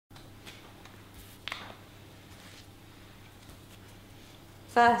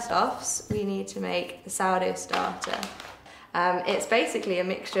First off, we need to make the sourdough starter. It's basically a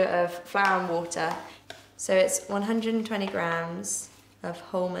mixture of flour and water. So it's 120 grams of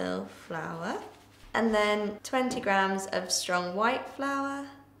wholemeal flour, and then 20 grams of strong white flour,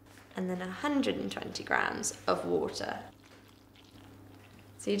 and then 120 grams of water.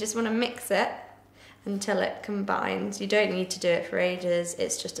 So you just want to mix it until it combines. You don't need to do it for ages,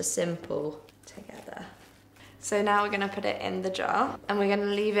 it's just a simple together. So now we're going to put it in the jar, and we're going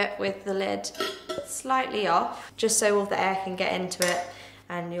to leave it with the lid slightly off, just so all the air can get into it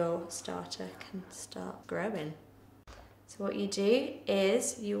and your starter can start growing. So what you do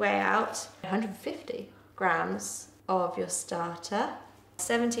is you weigh out 150 grams of your starter,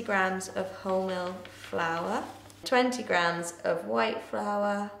 70 grams of wholemeal flour, 20 grams of white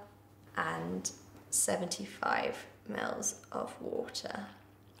flour, and 75 mils of water.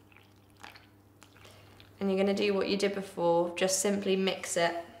 And you're going to do what you did before, just simply mix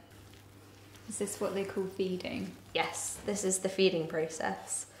it. Is this what they call feeding? Yes, this is the feeding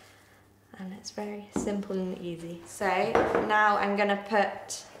process. And it's very simple and easy. So now I'm going to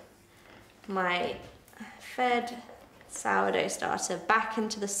put my fed sourdough starter back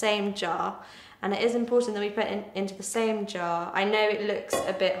into the same jar. And it is important that we put it into the same jar. I know it looks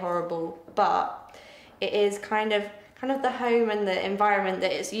a bit horrible, but it is kind of the home and the environment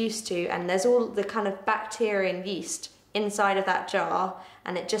that it's used to, and there's all the kind of bacteria and yeast inside of that jar,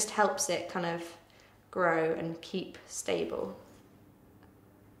 and it just helps it kind of grow and keep stable.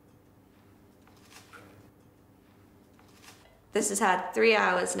 This has had 3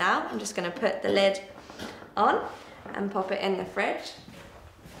 hours now. I'm just going to put the lid on and pop it in the fridge.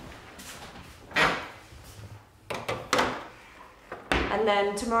 And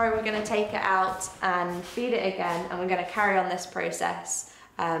then tomorrow we're going to take it out and feed it again, and we're going to carry on this process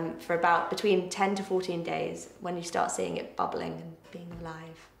for about between 10 to 14 days when you start seeing it bubbling and being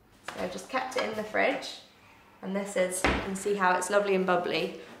alive. So I've just kept it in the fridge, and this is, you can see how it's lovely and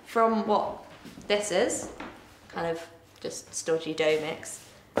bubbly from what this is, kind of just stodgy dough mix.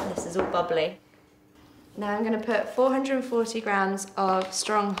 And this is all bubbly. Now I'm going to put 440 grams of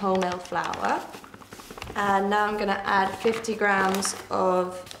strong wholemeal flour. And now I'm going to add 50 grams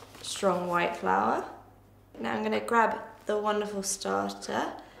of strong white flour. Now I'm going to grab the wonderful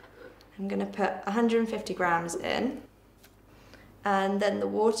starter. I'm going to put 150 grams in. And then the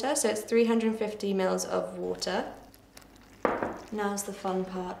water, so it's 350 mils of water. Now's the fun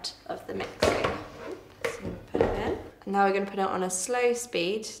part of the mixing. So I'm going to put it in. And now we're going to put it on a slow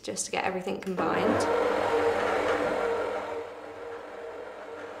speed just to get everything combined.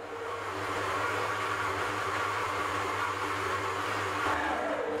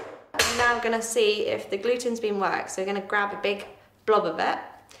 Now we're going to see if the gluten's been worked. So we're going to grab a big blob of it,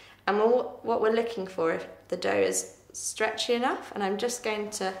 and what we're looking for, if the dough is stretchy enough, and I'm just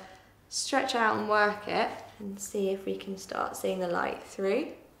going to stretch out and work it and see if we can start seeing the light through,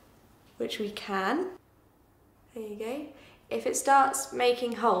 which we can. There you go. If it starts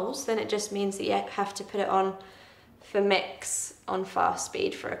making holes, then it just means that you have to put it on for mix on fast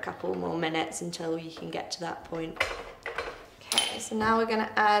speed for a couple more minutes until you can get to that point. Okay, so now we're going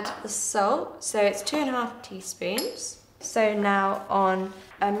to add the salt. So it's 2.5 teaspoons. So now on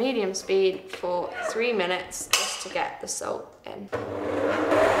a medium speed for 3 minutes just to get the salt in.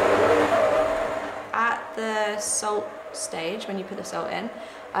 At the salt stage, when you put the salt in,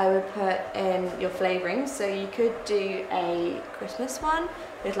 I would put in your flavourings. So you could do a Christmas one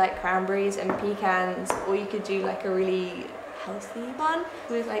with like cranberries and pecans, or you could do like a really healthy one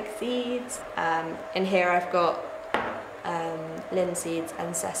with like seeds. In here I've got linseeds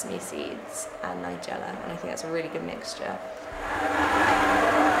and sesame seeds and nigella, and I think that's a really good mixture.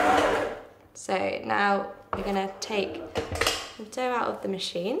 So now we're going to take the dough out of the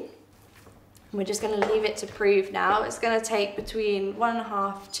machine. We're just going to leave it to prove now. It's going to take between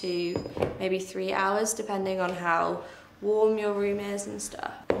 1.5 to maybe 3 hours, depending on how warm your room is and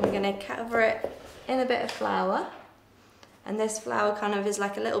stuff. And we're going to cover it in a bit of flour, and this flour kind of is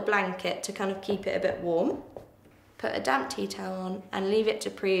like a little blanket to kind of keep it a bit warm. Put a damp tea towel on and leave it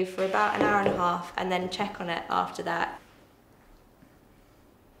to prove for about 1.5 hours, and then check on it after that.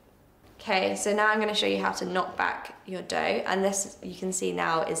 Okay, so now I'm going to show you how to knock back your dough, and this, you can see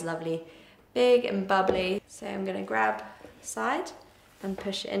now, is lovely, big and bubbly. So I'm going to grab the side and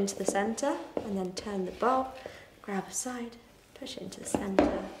push it into the centre, and then turn the bowl, grab a side, push it into the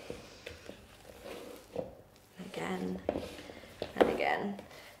centre, again and again.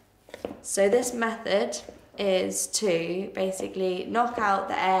 So this method is to basically knock out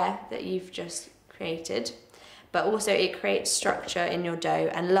the air that you've just created, but also it creates structure in your dough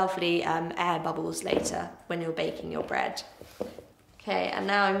and lovely air bubbles later when you're baking your bread. Okay, and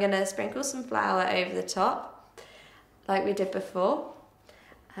now I'm gonna sprinkle some flour over the top, like we did before.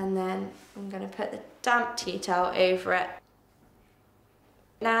 And then I'm gonna put the damp tea towel over it.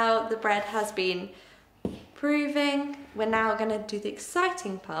 Now the bread has been proving, we're now gonna do the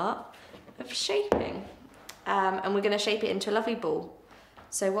exciting part of shaping. And we're gonna shape it into a lovely ball.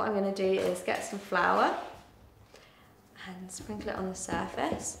 So what I'm gonna do is get some flour and sprinkle it on the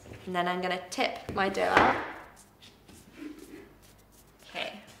surface. And then I'm gonna tip my dough out.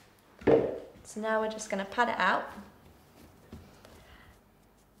 Okay. So now we're just gonna pat it out.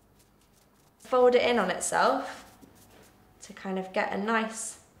 Fold it in on itself to kind of get a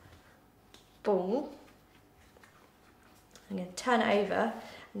nice ball. I'm going to turn it over,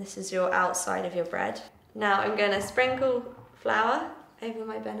 and this is your outside of your bread. Now I'm going to sprinkle flour over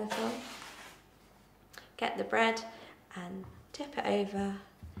my benetton, get the bread and tip it over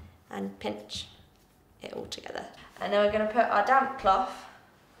and pinch it all together. And then we're going to put our damp cloth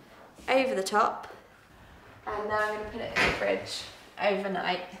over the top, and now I'm going to put it in the fridge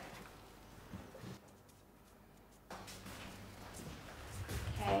overnight.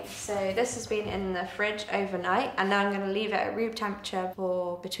 Okay, so this has been in the fridge overnight, and now I'm going to leave it at room temperature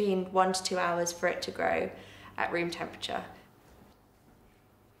for between 1 to 2 hours for it to grow at room temperature.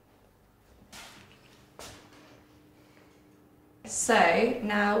 So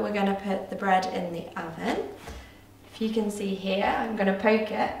now we're going to put the bread in the oven. If you can see here, I'm going to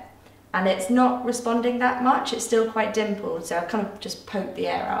poke it, and it's not responding that much, it's still quite dimpled, so I've kind of just poked the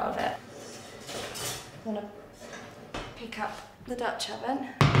air out of it. I'm going to pick up the Dutch oven.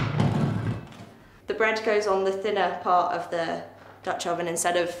 The bread goes on the thinner part of the Dutch oven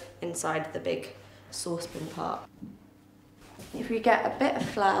instead of inside the big saucepan part. If we get a bit of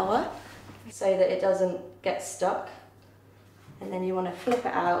flour so that it doesn't get stuck, and then you want to flip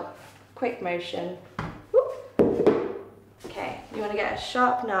it out, quick motion. Whoop. Okay, you want to get a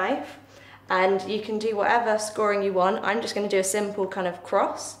sharp knife, and you can do whatever scoring you want. I'm just going to do a simple kind of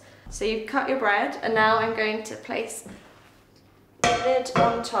cross. So you've cut your bread, and now I'm going to place lid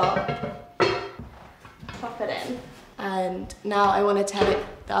on top, pop it in, and now I want to turn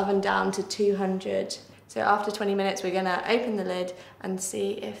the oven down to 200. So after 20 minutes we're going to open the lid and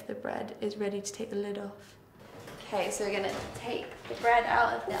see if the bread is ready to take the lid off. Okay, so we're going to take the bread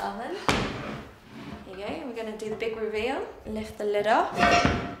out of the oven. Here you go, we're going to do the big reveal. Lift the lid off,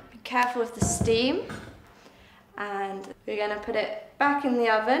 be careful with the steam, and we're going to put it back in the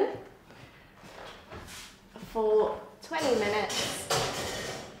oven for 20 minutes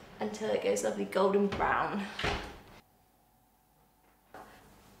until it goes lovely golden brown.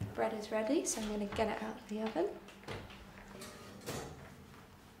 Bread is ready, so I'm going to get it out of the oven.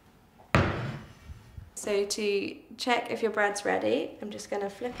 So to check if your bread's ready, I'm just going to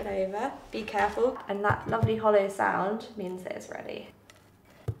flip it over, be careful, and that lovely hollow sound means that it's ready.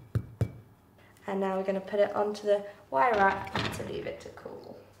 And now we're going to put it onto the wire rack to leave it to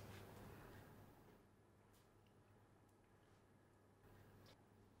cool.